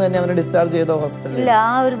 അന്ന് തന്നെ അവനെ ഡിസ്ചാർജ് ചെയ്തോ ഹോസ്പിറ്റലിൽ? ഇല്ല,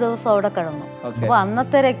 ആ ഒരു ദിവസം അവിടെ കിടന്നു. അപ്പോൾ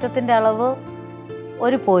അന്നത്തെ രക്തത്തിന്റെ അളവ്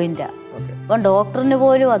 1 പോയിന്റാ. അപ്പം ഡോക്ടറിന്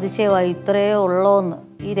പോലും അതിശയമായി, ഇത്രയേ ഉള്ളോന്ന്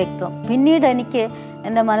ഈ രക്തം. പിന്നീട് എനിക്ക്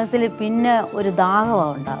എൻ്റെ മനസ്സിൽ പിന്നെ ഒരു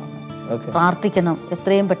ദാഹമാണ് ഉണ്ടാകുന്നത്. പ്രാർത്ഥിക്കണം,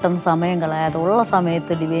 എത്രയും പെട്ടെന്ന് സമയം കളയാതെ ഉള്ള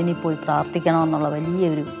സമയത്ത് ഡിവൈനിൽ പോയി പ്രാർത്ഥിക്കണം എന്നുള്ള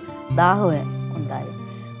വലിയൊരു ദാഹം ഉണ്ടായി.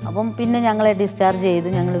 അപ്പം പിന്നെ ഞങ്ങളെ ഡിസ്ചാർജ് ചെയ്ത്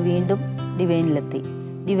ഞങ്ങൾ വീണ്ടും ഡിവൈനിലെത്തി.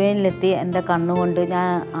 എൻ്റെ കണ്ണുകൊണ്ട് ഞാൻ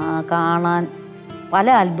കാണാൻ പല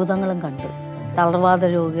അത്ഭുതങ്ങളും കണ്ടു. തളർവാദ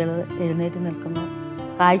രോഗികൾ എഴുന്നേറ്റ് നിൽക്കുന്നു,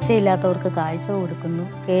 കാഴ്ചയില്ലാത്തവർക്ക് കാഴ്ച കൊടുക്കുന്നു,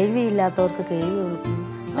 കേൾവിയില്ലാത്തവർക്ക് കേൾവി കൊടുക്കുന്നു.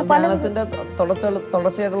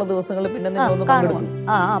 തുടർച്ചയായിട്ടുള്ള ദിവസങ്ങളിൽ പിന്നെ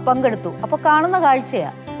പങ്കെടുത്തു. അപ്പൊ കാണുന്ന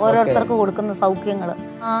കാഴ്ചയാ ഓരോരുത്തർക്ക് കൊടുക്കുന്ന സൗഖ്യങ്ങൾ.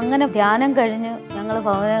 അങ്ങനെ ധ്യാനം കഴിഞ്ഞ് ഞങ്ങൾ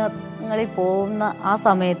ഭവനങ്ങളിൽ പോകുന്ന ആ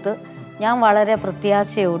സമയത്ത് ഞാൻ വളരെ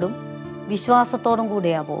പ്രത്യാശയോടും വിശ്വാസത്തോടും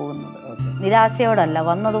കൂടിയാണ് പോകുന്നത്. നിരാശയോടല്ല.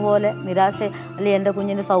 വന്നതുപോലെ നിരാശ അല്ലെ, എൻ്റെ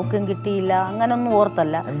കുഞ്ഞിന് സൗഖ്യം കിട്ടിയില്ല അങ്ങനൊന്നും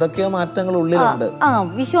ഓർത്തല്ല. എന്തൊക്കെയോ മാറ്റങ്ങൾ ഉള്ളിലുണ്ട്.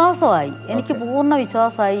 വിശ്വാസമായി, എനിക്ക് പൂർണ്ണ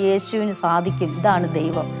വിശ്വാസമായി യേശുവിന് സാധിക്കും, ഇതാണ്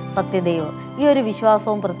ദൈവം, സത്യദൈവം. ഈ ഒരു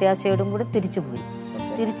വിശ്വാസവും പ്രത്യാശയോടും കൂടി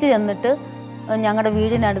തിരിച്ചു ചെന്നിട്ട് ഞങ്ങളുടെ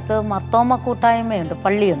വീടിനടുത്ത് മർത്തോമ കൂട്ടായ്മയുണ്ട്,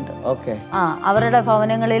 പള്ളിയുണ്ട്. അവരുടെ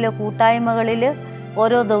ഭവനങ്ങളിലെ കൂട്ടായ്മകളിൽ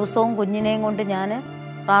ഓരോ ദിവസവും കുഞ്ഞിനെയും കൊണ്ട് ഞാൻ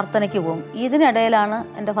പ്രാർത്ഥനയ്ക്ക് പോകും. ഇതിനിടയിലാണ്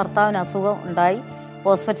എൻ്റെ ഭർത്താവിന് അസുഖം ഉണ്ടായി,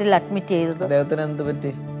 ഹോസ്പിറ്റലിൽ അഡ്മിറ്റ് ചെയ്തത്.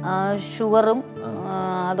 ഷുഗറും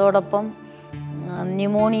അതോടൊപ്പം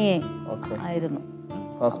ന്യൂമോണിയയും ആയിരുന്നു,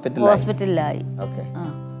 ഹോസ്പിറ്റലിലായി.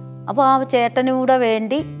 അപ്പോൾ ആ ചേട്ടനും കൂടെ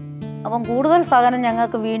വേണ്ടി അപ്പം കൂടുതൽ സഹനം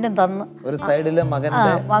ഞങ്ങൾക്ക് വീണ്ടും തന്നു. ഒരു സൈഡില്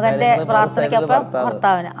മകന്റെ പ്രാർത്ഥനയ്ക്കൊപ്പം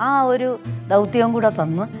ഭർത്താവിന് ആ ഒരു ദൗത്യവും കൂടെ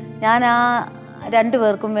തന്നു. ഞാൻ ആ 2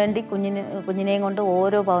 പേർക്കും വേണ്ടി കുഞ്ഞിനെയും കൊണ്ട്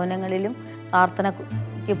ഓരോ ഭവനങ്ങളിലും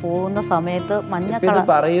പ്രാർത്ഥനയ്ക്ക് പോകുന്ന സമയത്ത് ഇത്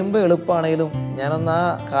പറയുമ്പോൾ എളുപ്പമാണെങ്കിലും ഞാനൊന്ന് ആ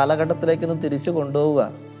കാലഘട്ടത്തിലേക്കൊന്ന് തിരിച്ചു കൊണ്ടുപോവുക.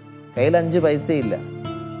 കയ്യിൽ 5 പൈസയില്ല,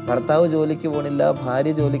 ഭർത്താവ് ജോലിക്ക് പോണില്ല,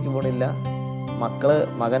 ഭാര്യ ജോലിക്ക് പോണില്ല,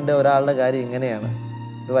 മകന്റെ ഒരാളുടെ കാര്യം ഇങ്ങനെയാണ്.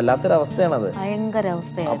 ഒരു വല്ലാത്തൊരവസ്ഥയാണത്, ഭയങ്കര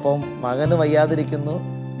അവസ്ഥയാണ്. അപ്പം മകന് വയ്യാതിരിക്കുന്നു,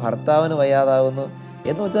 ഭർത്താവിന് വയ്യാതാവുന്നു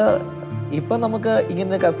എന്ന് വെച്ചാൽ ഇപ്പം നമുക്ക്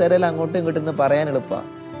ഇങ്ങനെ കസേരയിൽ അങ്ങോട്ടും ഇങ്ങോട്ടും ഇന്ന് പറയാൻ എളുപ്പമാണ്.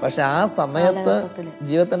 പക്ഷെ ആ സമയത്ത്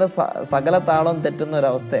ജീവിതത്തിന്റെ സകല താളവും തെറ്റുന്ന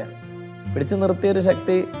ഒരവസ്ഥയാണ്. പിടിച്ചു നിർത്തിയൊരു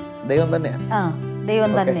ശക്തി ദൈവം തന്നെയാണ്.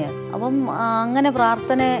 ദൈവം തന്നെയാണ്. അപ്പം അങ്ങനെ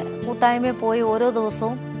പ്രാർത്ഥന കൂട്ടായ്മയിൽ പോയി ഓരോ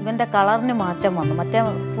ദിവസവും ഇവന്റെ കളറിന് മാറ്റം വന്നു. മറ്റേ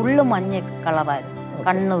ഫുള്ള് മഞ്ഞ കളറായിരുന്നു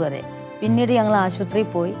കണ്ണു വരെ. പിന്നീട് ഞങ്ങൾ ആശുപത്രിയിൽ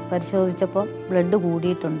പോയി പരിശോധിച്ചപ്പോൾ ബ്ലഡ്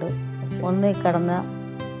കൂടിയിട്ടുണ്ട്. ഒന്നിൽ കിടന്ന്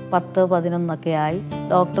 10-11 ആയി.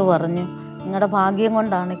 ഡോക്ടർ പറഞ്ഞു നിങ്ങളുടെ ഭാഗ്യം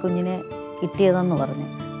കൊണ്ടാണ് കുഞ്ഞിനെ കിട്ടിയതെന്ന് പറഞ്ഞു.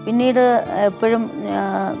 പിന്നീട്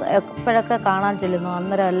എപ്പോഴൊക്കെ കാണാൻ ചെല്ലുന്നു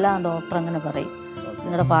അന്നേരം എല്ലാം ഡോക്ടർ അങ്ങനെ പറയും,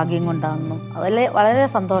 നിങ്ങളുടെ ഭാഗ്യം കൊണ്ടാണെന്നും. അതല്ലേ വളരെ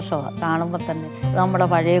സന്തോഷമാണ് കാണുമ്പോൾ തന്നെ, നമ്മുടെ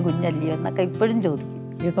പഴയ കുഞ്ഞല്ലയോ എന്നൊക്കെ ഇപ്പോഴും ചോദിക്കും.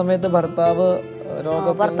 ഈ സമയത്ത്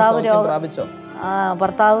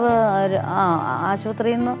ഭർത്താവ്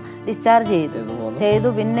ആശുപത്രിയിൽ നിന്ന് ഡിസ്ചാർജ് ചെയ്തു.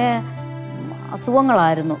 പിന്നെ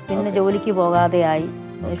അസുഖങ്ങളായിരുന്നു, പിന്നെ ജോലിക്ക് പോകാതെയായി,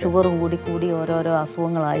 ഷുഗർ കൂടി ഓരോരോ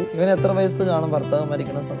അസുഖങ്ങളായി. ഇവന് എത്ര വയസ്സ് കാണും ഭർത്താവ്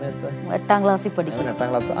മരിക്കുന്ന സമയത്ത്? 8ാം ക്ലാസ്സിൽ പഠിക്കും. 8ാം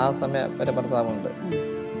ക്ലാസ് ആ സമയം വരെ ഭർത്താവുണ്ട്.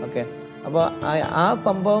 ഓക്കെ. അപ്പോൾ ആ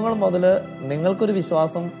സംഭവങ്ങൾ മുതൽ നിങ്ങൾക്കൊരു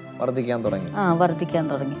വിശ്വാസം വർദ്ധിക്കാൻ തുടങ്ങി.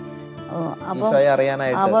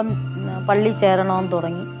 അപ്പം പള്ളി ചേരണമെന്ന്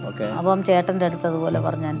തുടങ്ങി. അപ്പം ചേട്ടൻ്റെ അടുത്ത് അതുപോലെ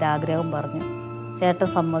പറഞ്ഞു, എൻ്റെ ആഗ്രഹം പറഞ്ഞു. ചേട്ടൻ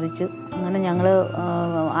സമ്മതിച്ചു. അങ്ങനെ ഞങ്ങൾ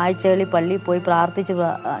ആഴ്ചകളിൽ പള്ളിയിൽ പോയി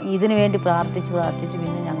ഇതിനു വേണ്ടി പ്രാർത്ഥിച്ച്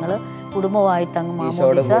പിന്നെ ഞങ്ങൾ കുടുംബമായിട്ട് അങ്ങ്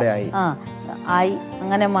മാമോദിസ ആയി.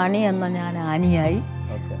 അങ്ങനെ മണി എന്ന ഞാൻ ആനിയായി,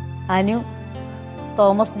 അനു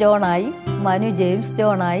തോമസ് ജോണായി, മനു ജെയിംസ്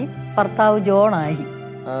ജോണായി, ഭർത്താവ് ജോണായി.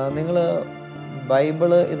 നിങ്ങൾ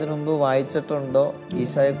ബൈബിള് ഇതിനു മുമ്പ് വായിച്ചിട്ടുണ്ടോ?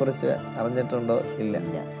 ഈശോയെ കുറിച്ച് അറിഞ്ഞിട്ടുണ്ടോ? ഇല്ല.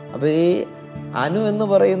 അപ്പൊ ഈ അനു എന്ന്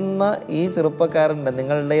പറയുന്ന ഈ ചെറുപ്പക്കാരൻ്റെ,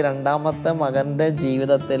 നിങ്ങളുടെ 2ാമത്തെ മകൻ്റെ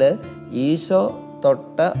ജീവിതത്തിൽ ഈശോ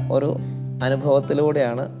തൊട്ട ഒരു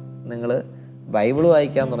അനുഭവത്തിലൂടെയാണ് നിങ്ങൾ ബൈബിള്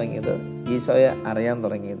വായിക്കാൻ തുടങ്ങിയത്, ഈശോയെ അറിയാൻ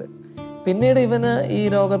തുടങ്ങിയത്. പിന്നീട് ഇവന് ഈ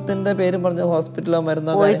രോഗത്തിന്റെ പേരും പറഞ്ഞ ഹോസ്പിറ്റലോ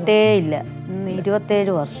മരുന്നോ ഇല്ല.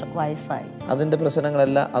 27 വർഷം വയസ്സായി. അതിന്റെ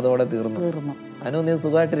പ്രശ്നങ്ങളെല്ലാം അതോടെ തീർന്നു. അനു, നീ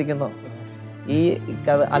സുഖമായിട്ടിരിക്കുന്നോ? ഈ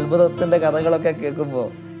അത്ഭുതത്തിന്റെ കഥകളൊക്കെ കേൾക്കുമ്പോൾ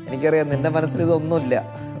എനിക്കറിയാം നിന്റെ മനസ്സിൽ ഇതൊന്നുമില്ല,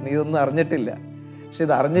 നീ ഇതൊന്നും അറിഞ്ഞിട്ടില്ല. പക്ഷെ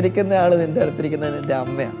ഇത് അറിഞ്ഞിരിക്കുന്ന ആള് നിന്റെ അടുത്തിരിക്കുന്നത് എൻ്റെ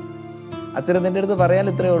അമ്മയാണ്. അച്ഛന് നിന്റെ അടുത്ത് പറയാൻ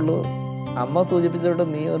ഇത്രയേ ഉള്ളൂ, അമ്മ സൂചിപ്പിച്ചിട്ട്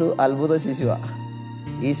നീ ഒരു അത്ഭുത ശിശുവാ.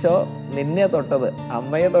 ഈശോ നിന്നെ തൊട്ടത്,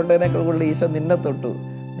 അമ്മയെ തൊട്ടതിനേക്കാൾ കൂടുതൽ ഈശോ നിന്നെ തൊട്ടു,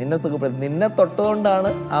 നിന്നെ സുഖപ്പെടുത്തി. നിന്നെ തൊട്ടുകൊണ്ടാണ്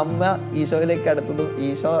അമ്മ ഈശോയിലേക്ക് അടുത്തതും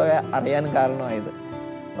ഈശോയെ അറിയാൻ കാരണമായത്.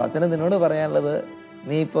 അച്ഛന് നിന്നോട് പറയാനുള്ളത്,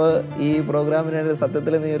 നീ ഇപ്പോൾ ഈ പ്രോഗ്രാമിനായിട്ട്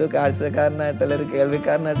സത്യത്തിൽ നീ ഒരു കാഴ്ചക്കാരനായിട്ട് അല്ലെങ്കിൽ ഒരു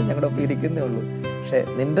കേൾവിക്കാരനായിട്ട് ഞങ്ങളുടെ ഒപ്പം ഇരിക്കുന്നേ ഉള്ളൂ. പക്ഷേ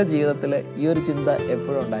നിൻ്റെ ജീവിതത്തിൽ ഈ ഒരു ചിന്ത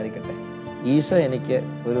എപ്പോഴും ഉണ്ടായിരിക്കട്ടെ, ഈശോ എനിക്ക്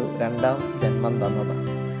ഒരു രണ്ടാം ജന്മം തന്നതാണ്.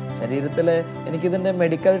 ശരീരത്തിൽ എനിക്കിതിൻ്റെ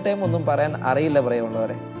മെഡിക്കൽ ടൈം ഒന്നും പറയാൻ അറിയില്ല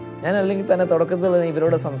പ്രിയമുള്ളവരെ. ഞാൻ അല്ലെങ്കിൽ തന്നെ തുടക്കത്തിൽ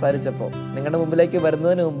ഇവരോട് സംസാരിച്ചപ്പോൾ, നിങ്ങളുടെ മുമ്പിലേക്ക്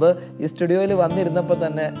വരുന്നതിന് മുമ്പ് ഈ സ്റ്റുഡിയോയിൽ വന്നിരുന്നപ്പോൾ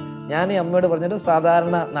തന്നെ ഞാൻ ഈ അമ്മയോട് പറഞ്ഞൊരു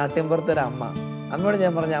സാധാരണ നാട്യംപുറത്തൊരു അമ്മയോട്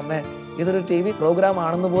ഞാൻ പറഞ്ഞ, അമ്മേ ഇതൊരു TV പ്രോഗ്രാം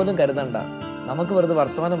ആണെന്ന് പോലും കരുതണ്ട, നമുക്ക് വെറുതെ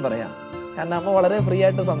വർത്തമാനം പറയാം. കാരണം അമ്മ വളരെ ഫ്രീ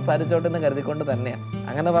ആയിട്ട് സംസാരിച്ചോട്ടെ എന്ന് കരുതിക്കൊണ്ട് തന്നെയാണ്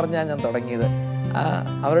അങ്ങനെ പറഞ്ഞാൽ ഞാൻ തുടങ്ങിയത്.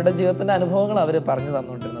 അവരുടെ ജീവിതത്തിൻ്റെ അനുഭവങ്ങൾ അവർ പറഞ്ഞു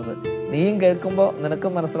തന്നുകൊണ്ടിരുന്നത്. നീയും കേൾക്കുമ്പോൾ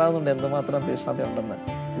നിനക്കും മനസ്സിലാകുന്നുണ്ട് എന്തുമാത്രം തീഷ്ണതയുണ്ടെന്ന്.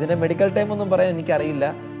 ഇതിൻ്റെ മെഡിക്കൽ ടൈം ഒന്നും പറയാൻ എനിക്കറിയില്ല,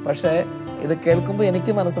 പക്ഷേ ഇത് കേൾക്കുമ്പോൾ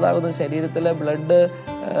എനിക്ക് മനസ്സിലാകുന്ന ശരീരത്തിലെ ബ്ലഡ്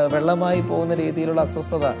വെള്ളമായി പോകുന്ന രീതിയിലുള്ള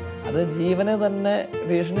അസ്വസ്ഥത, അത് ജീവന് തന്നെ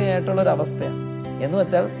ഭീഷണിയായിട്ടുള്ളൊരവസ്ഥയാണ്. എന്ന്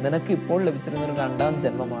വെച്ചാൽ നിനക്ക് ഇപ്പോൾ ലഭിച്ചിരുന്നൊരു രണ്ടാം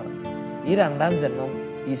ജന്മമാണ്. ഈ രണ്ടാം ജന്മം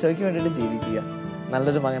ഈശോയ്ക്ക് വേണ്ടിയിട്ട് ജീവിക്കുക,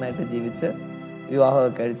 നല്ലൊരു മകനായിട്ട് ജീവിച്ച്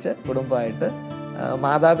വിവാഹമൊക്കെ കഴിച്ച് കുടുംബമായിട്ട്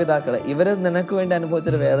മാതാപിതാക്കളെ, ഇവർ നിനക്ക് വേണ്ടി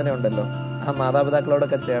അനുഭവിച്ചൊരു വേദന ഉണ്ടല്ലോ, ആ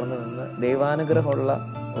മാതാപിതാക്കളോടൊക്കെ ചേർന്ന് നിന്ന് ദൈവാനുഗ്രഹമുള്ള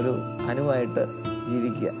ഒരു അനുവായിട്ട്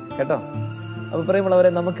ജീവിക്കുക കേട്ടോ. അപ്പോൾ പ്രിയമുള്ളവരെ,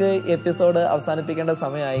 നമുക്ക് എപ്പിസോഡ് അവസാനിപ്പിക്കേണ്ട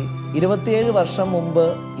സമയമായി. 27 വർഷം മുമ്പ്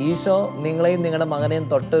ഈശോ നിങ്ങളെയും നിങ്ങളുടെ മകനെയും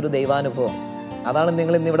തൊട്ടൊരു ദൈവാനുഭവം, അതാണ്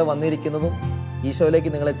നിങ്ങൾ ഇന്നിവിടെ വന്നിരിക്കുന്നതും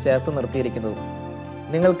ഈശോയിലേക്ക് നിങ്ങളെ ചേർത്ത് നിർത്തിയിരിക്കുന്നതും.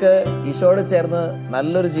 നിങ്ങൾക്ക് ഈശോയോട് ചേർന്ന്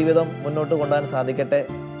നല്ലൊരു ജീവിതം മുന്നോട്ട് കൊണ്ടുപോകാൻ സാധിക്കട്ടെ.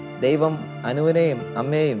 ദൈവം അനുവിനെയും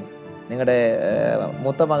അമ്മയെയും നിങ്ങളുടെ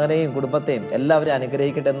മൂത്ത മകനെയും കുടുംബത്തെയും എല്ലാവരെയും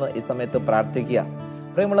അനുഗ്രഹിക്കട്ടെ എന്ന് ഈ സമയത്ത് പ്രാർത്ഥിക്കുക.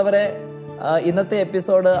 പ്രിയമുള്ളവരെ, ഇന്നത്തെ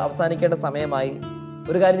എപ്പിസോഡ് അവസാനിക്കേണ്ട സമയമായി.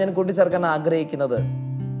 ഒരു കാര്യം ഞാൻ കൂട്ടിച്ചേർക്കാൻ ആഗ്രഹിക്കുന്നത്,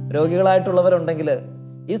 രോഗികളായിട്ടുള്ളവരുണ്ടെങ്കിൽ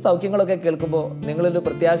ഈ സൗഖ്യങ്ങളൊക്കെ കേൾക്കുമ്പോൾ നിങ്ങളൊരു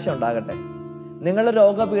പ്രത്യാശ ഉണ്ടാകട്ടെ. നിങ്ങളുടെ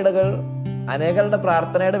രോഗപീഠകൾ അനേകരുടെ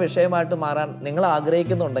പ്രാർത്ഥനയുടെ വിഷയമായിട്ട് മാറാൻ നിങ്ങൾ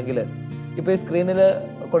ആഗ്രഹിക്കുന്നുണ്ടെങ്കിൽ, ഇപ്പോൾ ഈ സ്ക്രീനിൽ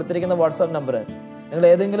കൊടുത്തിരിക്കുന്ന വാട്സാപ്പ് നമ്പർ, നിങ്ങൾ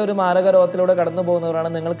ഏതെങ്കിലും ഒരു മാരക രോഗത്തിലൂടെ കടന്നു പോകുന്നവരാണ്,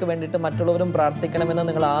 നിങ്ങൾക്ക് വേണ്ടിയിട്ട് മറ്റുള്ളവരും പ്രാർത്ഥിക്കണമെന്ന്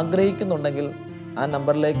നിങ്ങൾ ആഗ്രഹിക്കുന്നുണ്ടെങ്കിൽ ആ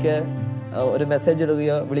നമ്പറിലേക്ക് ഒരു മെസ്സേജ്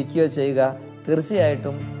ഇടുകയോ വിളിക്കുകയോ ചെയ്യുക.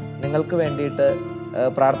 തീർച്ചയായിട്ടും നിങ്ങൾക്ക് വേണ്ടിയിട്ട്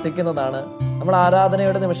പ്രാർത്ഥിക്കുന്നതാണ്. നമ്മൾ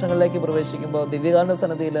ആരാധനയുടെ നിമിഷങ്ങളിലേക്ക് പ്രവേശിക്കുമ്പോൾ ദിവ്യകാരുണ്യ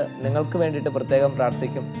സന്നിധിയിൽ നിങ്ങൾക്ക് വേണ്ടിയിട്ട് പ്രത്യേകം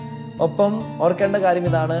പ്രാർത്ഥിക്കും. ഒപ്പം ഓർക്കേണ്ട കാര്യം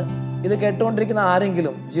ഇതാണ്, ഇത് കേട്ടുകൊണ്ടിരിക്കുന്ന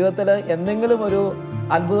ആരെങ്കിലും ജീവിതത്തിൽ എന്തെങ്കിലും ഒരു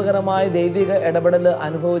അത്ഭുതകരമായ ദൈവിക ഇടപെടൽ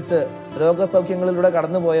അനുഭവിച്ച് രോഗസൗഖ്യങ്ങളിലൂടെ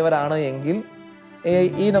കടന്നുപോയവരാണ് എങ്കിൽ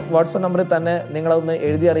ഈ വാട്സാപ്പ് നമ്പറിൽ തന്നെ നിങ്ങളതൊന്ന്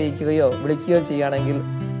എഴുതി അറിയിക്കുകയോ വിളിക്കുകയോ ചെയ്യുകയാണെങ്കിൽ,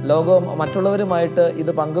 ലോകവും മറ്റുള്ളവരുമായിട്ട്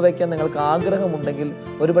ഇത് പങ്കുവയ്ക്കാൻ നിങ്ങൾക്ക് ആഗ്രഹമുണ്ടെങ്കിൽ,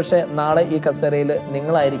 ഒരുപക്ഷെ നാളെ ഈ കസേരയിൽ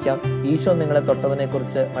നിങ്ങളായിരിക്കാം ഈശോ നിങ്ങളെ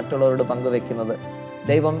തൊട്ടതിനെക്കുറിച്ച് മറ്റുള്ളവരോട് പങ്കുവെക്കുന്നത്.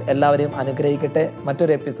 ദൈവം എല്ലാവരെയും അനുഗ്രഹിക്കട്ടെ.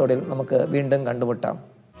 മറ്റൊരു എപ്പിസോഡിൽ നമുക്ക് വീണ്ടും കണ്ടുമുട്ടാം.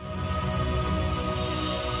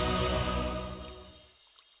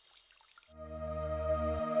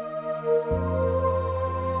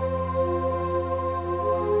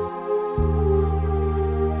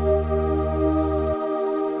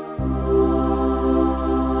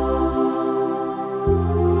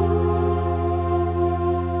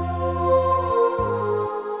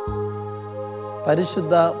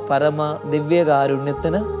 പരിശുദ്ധ പരമ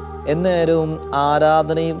ദിവ്യകാരുണ്യത്തിന് എന്നേരവും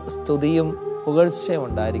ആരാധനയും സ്തുതിയും പുകഴ്ചയും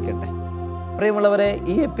ഉണ്ടായിരിക്കട്ടെ. പ്രിയമുള്ളവരെ,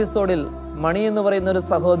 ഈ എപ്പിസോഡിൽ മണി എന്ന് പറയുന്ന ഒരു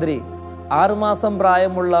സഹോദരി 6 മാസം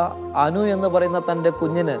പ്രായമുള്ള അനു എന്ന് പറയുന്ന തൻ്റെ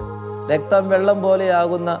കുഞ്ഞിന് രക്തം വെള്ളം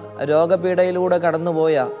പോലെയാകുന്ന രോഗപീഠയിലൂടെ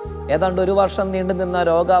കടന്നുപോയ ഏതാണ്ട് 1 വർഷം നീണ്ടു നിന്ന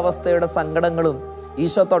രോഗാവസ്ഥയുടെ സങ്കടങ്ങളും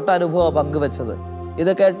ഈശോ തൊട്ട അനുഭവം പങ്കുവെച്ചത്. ഇത്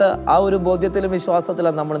കേട്ട് ആ ഒരു ബോധ്യത്തിലും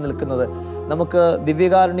വിശ്വാസത്തിലാണ് നമ്മൾ നിൽക്കുന്നത്. നമുക്ക്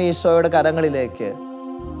ദിവ്യകാരുണ്യ ഈശോയുടെ കരങ്ങളിലേക്ക്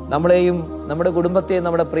നമ്മളെയും നമ്മുടെ കുടുംബത്തെയും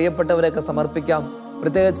നമ്മുടെ പ്രിയപ്പെട്ടവരെയൊക്കെ സമർപ്പിക്കാം.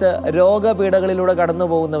 പ്രത്യേകിച്ച് രോഗപീഠകളിലൂടെ കടന്നു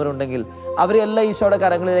പോകുന്നവരുണ്ടെങ്കിൽ അവരെല്ലാം ഈശോയുടെ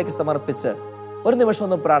കരങ്ങളിലേക്ക് സമർപ്പിച്ച് ഒരു നിമിഷം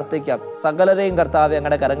ഒന്ന് പ്രാർത്ഥിക്കാം. സകലരെയും കർത്താവെ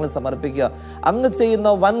അങ്ങയുടെ കരങ്ങളിൽ സമർപ്പിക്കുക. അങ്ങ്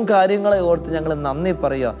ചെയ്യുന്ന വൻ കാര്യങ്ങളെ ഓർത്ത് ഞങ്ങൾ നന്ദി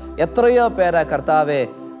പറയുക. എത്രയോ പേരാ കർത്താവെ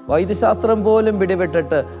വൈദ്യശാസ്ത്രം പോലും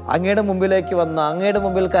പിടിവിട്ടിട്ട് അങ്ങയുടെ മുമ്പിലേക്ക് വന്ന് അങ്ങയുടെ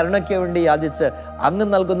മുമ്പിൽ കരുണയ്ക്ക് വേണ്ടി യാചിച്ച് അങ്ങ്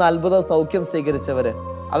നൽകുന്ന അത്ഭുത സൗഖ്യം സ്വീകരിച്ചവര്,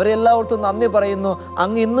 അവരെല്ലാവർക്കും നന്ദി പറയുന്നു.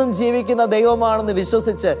 അങ്ങ് ഇന്നും ജീവിക്കുന്ന ദൈവമാണെന്ന്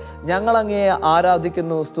വിശ്വസിച്ച് ഞങ്ങൾ അങ്ങയെ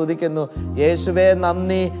ആരാധിക്കുന്നു, സ്തുതിക്കുന്നു. യേശുവേ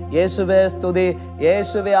നന്ദി, യേശുവേ സ്തുതി,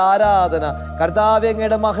 യേശുവേ ആരാധന. കർത്താവേ,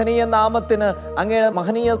 അങ്ങയുടെ മഹനീയ നാമത്തിന്, അങ്ങയുടെ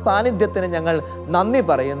മഹനീയ സാന്നിധ്യത്തിന് ഞങ്ങൾ നന്ദി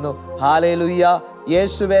പറയുന്നു. ഹല്ലേലൂയ.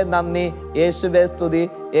 യേശുവേ നന്ദി, യേശുവേ സ്തുതി,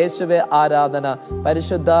 യേശുവേ ആരാധന.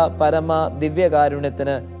 പരിശുദ്ധ പരമ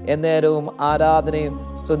ദിവ്യകാരുണ്യത്തിന് എന്നേരവും ആരാധനയും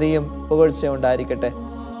സ്തുതിയും പുകഴ്ചയും ഉണ്ടായിരിക്കട്ടെ.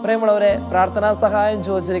 പ്രിയമുള്ളവരെ, പ്രാർത്ഥനാ സഹായം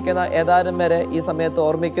ചോദിച്ചിരിക്കുന്ന ഏതാനും പേരെ ഈ സമയത്ത്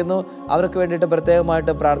ഓർമ്മിക്കുന്നു. അവർക്ക് വേണ്ടിയിട്ട്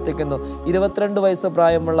പ്രത്യേകമായിട്ട് പ്രാർത്ഥിക്കുന്നു. 22 വയസ്സ്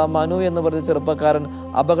പ്രായമുള്ള മനു എന്ന് പറഞ്ഞ ചെറുപ്പക്കാരൻ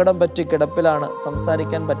അപകടം പറ്റി കിടപ്പിലാണ്,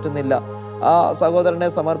 സംസാരിക്കാൻ പറ്റുന്നില്ല. ആ സഹോദരനെ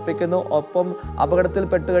സമർപ്പിക്കുന്നു. ഒപ്പം അപകടത്തിൽ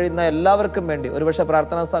പെട്ടുകഴിയുന്ന എല്ലാവർക്കും വേണ്ടി, ഒരുപക്ഷെ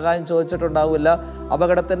പ്രാർത്ഥനാ സഹായം ചോദിച്ചിട്ടുണ്ടാവില്ല,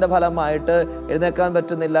 അപകടത്തിൻ്റെ ഫലമായിട്ട് എഴുന്നേക്കാൻ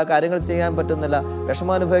പറ്റുന്നില്ല, കാര്യങ്ങൾ ചെയ്യാൻ പറ്റുന്നില്ല,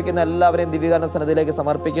 വിഷമം അനുഭവിക്കുന്ന എല്ലാവരെയും ദിവ്യകാരുണ്യ സന്നിധിയിലേക്ക്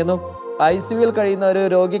സമർപ്പിക്കുന്നു. ICUവിൽ കഴിയുന്ന ഒരു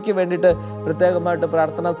രോഗിക്ക് വേണ്ടിയിട്ട് പ്രത്യേകമായിട്ട്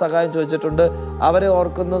പ്രാർത്ഥനാ സഹായം ചോദിച്ചിട്ടുണ്ട്. അവരെ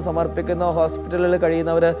ഓർക്കുന്നു, സമർപ്പിക്കുന്നു. ഹോസ്പിറ്റലിൽ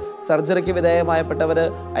കഴിയുന്നവർ, സർജറിക്ക് വിധേയമായപ്പെട്ടവർ,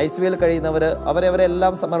 ICUവിൽ കഴിയുന്നവർ,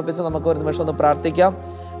 അവരെല്ലാം സമർപ്പിച്ച് നമുക്ക് ഒരു നിമിഷം ഒന്ന് പ്രാർത്ഥിക്കാം.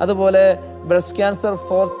 അതുപോലെ ബ്രസ്റ്റ് ക്യാൻസർ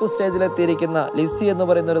 4th സ്റ്റേജിലെത്തിയിരിക്കുന്ന ലിസി എന്ന്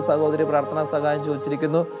പറയുന്ന ഒരു സഹോദരി പ്രാർത്ഥനാ സഹായം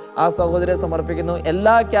ചോദിച്ചിരിക്കുന്നു. ആ സഹോദരിയെ സമർപ്പിക്കുന്നു.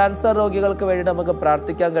 എല്ലാ ക്യാൻസർ രോഗികൾക്ക് വേണ്ടി നമുക്ക്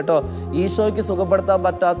പ്രാർത്ഥിക്കാം കേട്ടോ. ഈശോയ്ക്ക് സുഖപ്പെടുത്താൻ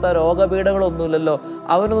പറ്റാത്ത രോഗപീഠകളൊന്നുമില്ലല്ലോ.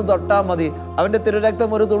 അവനൊന്ന് തൊട്ടാൽ മതി, അവൻ്റെ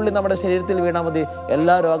തിരുരക്തം ഒരു തുള്ളി നമ്മുടെ ശരീരത്തിൽ വീണാൽ മതി,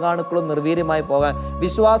 എല്ലാ രോഗാണുക്കളും നിർവീര്യമായി പോകാൻ.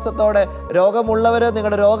 വിശ്വാസത്തോടെ രോഗമുള്ളവർ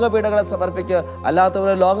നിങ്ങളുടെ രോഗപീഠകളെ സമർപ്പിക്കുക. അല്ലാത്തവർ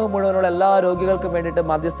ലോകം മുഴുവനുള്ള എല്ലാ രോഗികൾക്കും വേണ്ടിയിട്ട്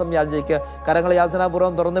മധ്യസ്ഥം യാചിക്കുക. കരങ്ങൾ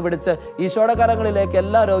യാചനാപൂർവ്വം തുറന്നു പിടിച്ച് ഈശോയുടെ കരങ്ങളിലേക്ക്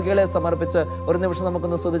എല്ലാ രോഗികളെ സമർപ്പിച്ച് ഒരു നിമിഷം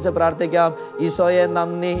നമുക്കൊന്ന് സ്തുതിച്ച് പ്രാർത്ഥിക്കാം. ഈശോയെ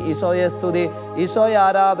നന്ദി, ഈശോയെ സ്തുതി, ഈശോയെ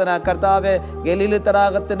ആരാധന. കർത്താവെ, ഗലീലി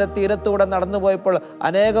തടാകത്തിന്റെ തീരത്തൂടെ നടന്നുപോയപ്പോൾ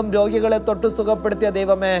അനേകം രോഗികളെ തൊട്ട് സുഖപ്പെടുത്തിയ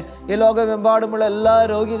ദൈവമേ, ഈ ലോകമെമ്പാടുമുള്ള എല്ലാ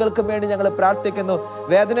രോഗികൾക്കും വേണ്ടി ഞങ്ങൾ പ്രാർത്ഥിക്കുന്നു.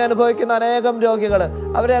 വേദന അനുഭവിക്കുന്ന അനേകം രോഗികൾ,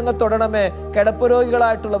 അവരെ അങ്ങ് തൊടണമേ. കിടപ്പ്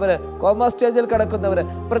രോഗികളായിട്ടുള്ളവർ, കോമ സ്റ്റേജിൽ കിടക്കുന്നവർ,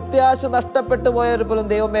 പ്രത്യാശ നഷ്ടപ്പെട്ടു പോയവർ പോലും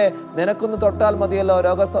ദൈവമേ നിനക്കൊന്ന് തൊട്ടാൽ മതിയല്ലോ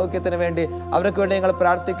രോഗസൗഖ്യത്തിന് വേണ്ടി. അവർക്ക് വേണ്ടി ഞങ്ങൾ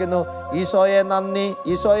പ്രാർത്ഥിക്കുന്നു. ഈശോയെ നന്ദി,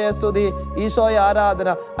 ഈശോയെ സ്തുതി, ഈശോയെ ആരാധന.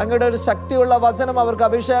 അങ്ങയുടെ ഒരു ശക്തിയുള്ള വചനം അവർക്ക്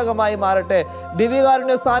അഭിഷേകമായി മാറട്ടെ.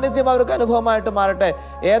 ദിവ്യകാരുണ്യ സാന്നിധ്യം അവർക്ക് അനുഭവമായിട്ട് മാറട്ടെ.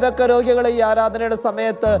 ഏതൊക്കെ രോഗികൾ ഈ ആരാധനയുടെ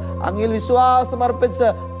സമയത്ത് അങ്ങിൽ വിശ്വാസം അർപ്പിച്ച്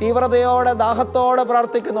തീവ്രതയോടെ, ദാഹത്തോടെ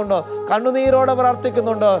പ്രാർത്ഥിക്കുന്നുണ്ടോ, കണ്ണുനീരോടെ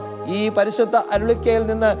പ്രാർത്ഥിക്കുന്നുണ്ടോ, ഈ പരിശുദ്ധ അരുളിക്കയിൽ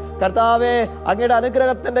നിന്ന് കർത്താവേ അങ്ങയുടെ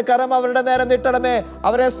അനുഗ്രഹത്തിന്റെ കരം അവരുടെ നേരെ നീട്ടണമേ,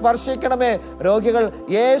 അവരെ സ്പർശിക്കണമേ. രോഗികൾ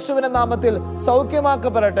യേശുവിന്റെ നാമത്തിൽ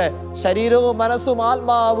സൗഖ്യമാക്കപ്പെടട്ടെ. ശരീരവും മനസ്സും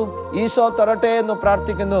ആത്മാവും ഈശോ തൊടട്ടെ എന്ന്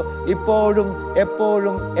പ്രാർത്ഥിക്കുന്നു, ഇപ്പോഴും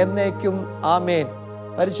എപ്പോഴും എന്നേക്കും. ആമേൻ.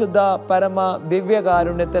 പരിശുദ്ധ പരമ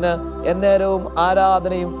ദിവ്യകാരുണ്യത്തിന് എന്നേരവും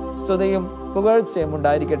ആരാധനയും സ്തുതിയും പുകഴ്ചയും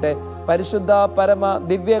ഉണ്ടായിരിക്കട്ടെ. പരിശുദ്ധ പരമ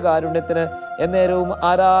ദിവ്യകാരുണ്യത്തിന് എന്നേരവും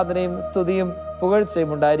ആരാധനയും സ്തുതിയും പുകഴ്ചയും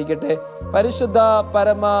ഉണ്ടായിരിക്കട്ടെ. പരിശുദ്ധ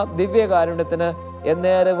പരമ ദിവ്യകാരുണ്യത്തിന്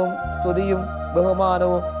എന്നേരവും സ്തുതിയും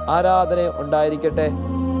ബഹുമാനവും ആരാധനയും ഉണ്ടായിരിക്കട്ടെ.